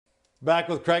Back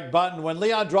with Craig Button. When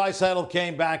Leon Draisaitl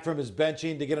came back from his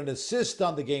benching to get an assist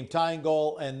on the game-tying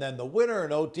goal and then the winner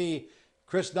in OT,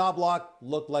 Kris Knoblach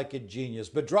looked like a genius.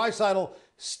 But Draisaitl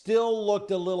still looked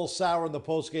a little sour in the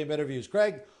post-game interviews.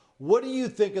 Craig, what do you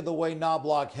think of the way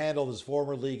Knoblauch handled his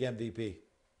former league MVP?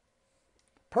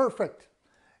 Perfect.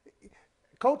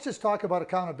 Coaches talk about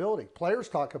accountability. Players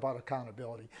talk about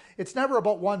accountability. It's never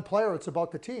about one player. It's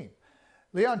about the team.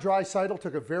 Leon Draisaitl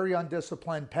took a very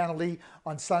undisciplined penalty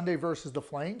on Sunday versus the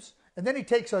Flames. And then he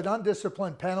takes an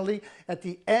undisciplined penalty at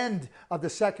the end of the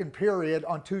second period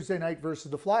on Tuesday night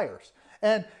versus the Flyers.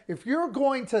 And if you're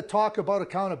going to talk about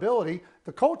accountability,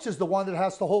 the coach is the one that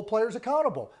has to hold players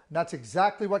accountable. And that's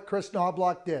exactly what Kris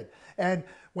Knoblach did. And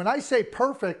when I say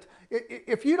perfect,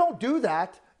 if you don't do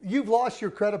that, you've lost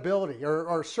your credibility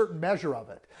or a certain measure of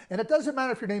it. And it doesn't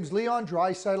matter if your name's Leon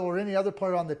Draisaitl or any other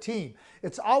player on the team.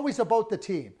 It's always about the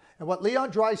team. And what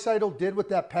Leon Draisaitl did with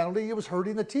that penalty, he was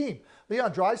hurting the team.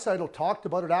 Leon Draisaitl talked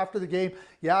about it after the game.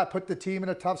 Yeah, I put the team in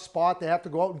a tough spot. They have to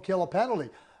go out and kill a penalty.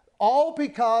 All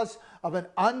because of an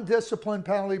undisciplined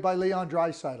penalty by Leon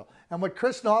Draisaitl. And what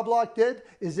Kris Knoblach did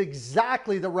is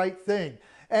exactly the right thing.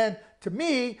 And to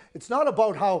me, it's not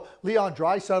about how Leon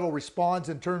Draisaitl responds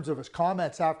in terms of his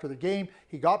comments after the game.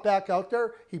 He got back out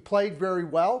there, he played very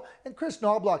well, and Kris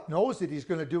Knoblach knows that he's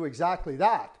going to do exactly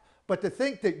that. But to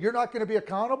think that you're not going to be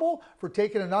accountable for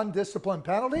taking an undisciplined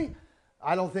penalty,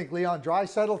 I don't think Leon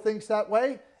Draisaitl thinks that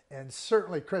way, and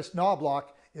certainly Kris Knoblach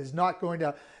is not going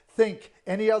to think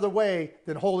any other way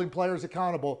than holding players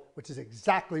accountable, which is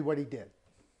exactly what he did.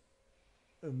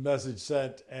 Message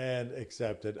sent and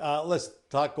accepted. Let's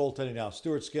talk goaltending now.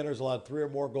 Stuart Skinner's allowed 3 or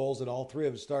more goals in all 3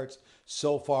 of his starts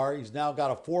so far. He's now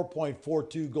got a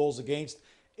 4.42 goals against,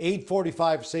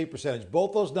 845 save percentage.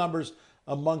 Both those numbers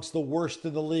amongst the worst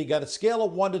in the league. At a scale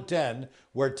of 1 to 10,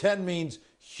 where 10 means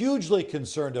hugely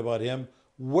concerned about him,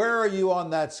 where are you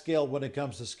on that scale when it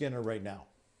comes to Skinner right now?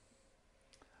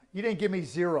 You didn't give me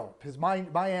 0, because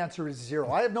my answer is 0.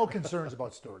 I have no concerns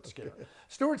about Stuart Skinner.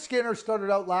 Stuart Skinner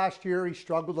started out last year. He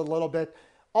struggled a little bit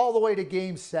all the way to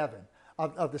Game 7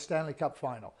 of the Stanley Cup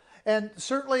Final. And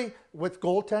certainly with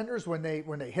goaltenders, when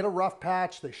they hit a rough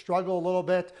patch, they struggle a little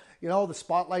bit. You know, the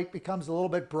spotlight becomes a little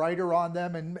bit brighter on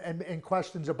them and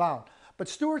questions abound. But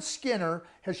Stuart Skinner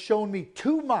has shown me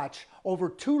too much over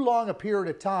too long a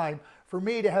period of time for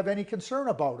me to have any concern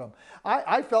about him.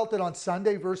 I felt that on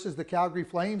Sunday versus the Calgary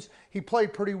Flames, he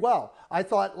played pretty well. I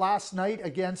thought last night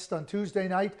on Tuesday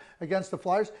night against the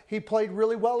Flyers, he played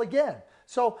really well again.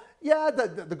 So yeah,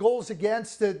 the goals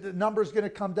against, the number's going to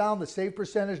come down, the save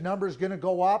percentage number is going to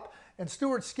go up. And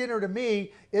Stuart Skinner, to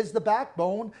me, is the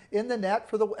backbone in the net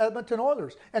for the Edmonton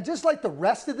Oilers. And just like the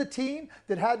rest of the team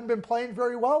that hadn't been playing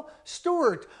very well,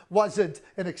 Stuart wasn't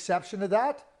an exception to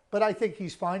that. But I think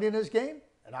he's fine in his game,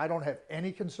 and I don't have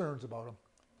any concerns about him.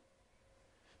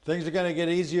 Things are going to get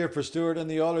easier for Stuart and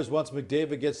the Oilers once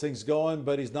McDavid gets things going,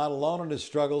 but he's not alone in his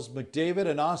struggles. McDavid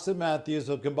and Austin Matthews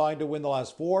have combined to win the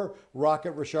last 4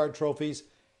 Rocket Richard trophies,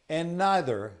 and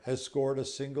neither has scored a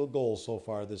single goal so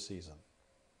far this season.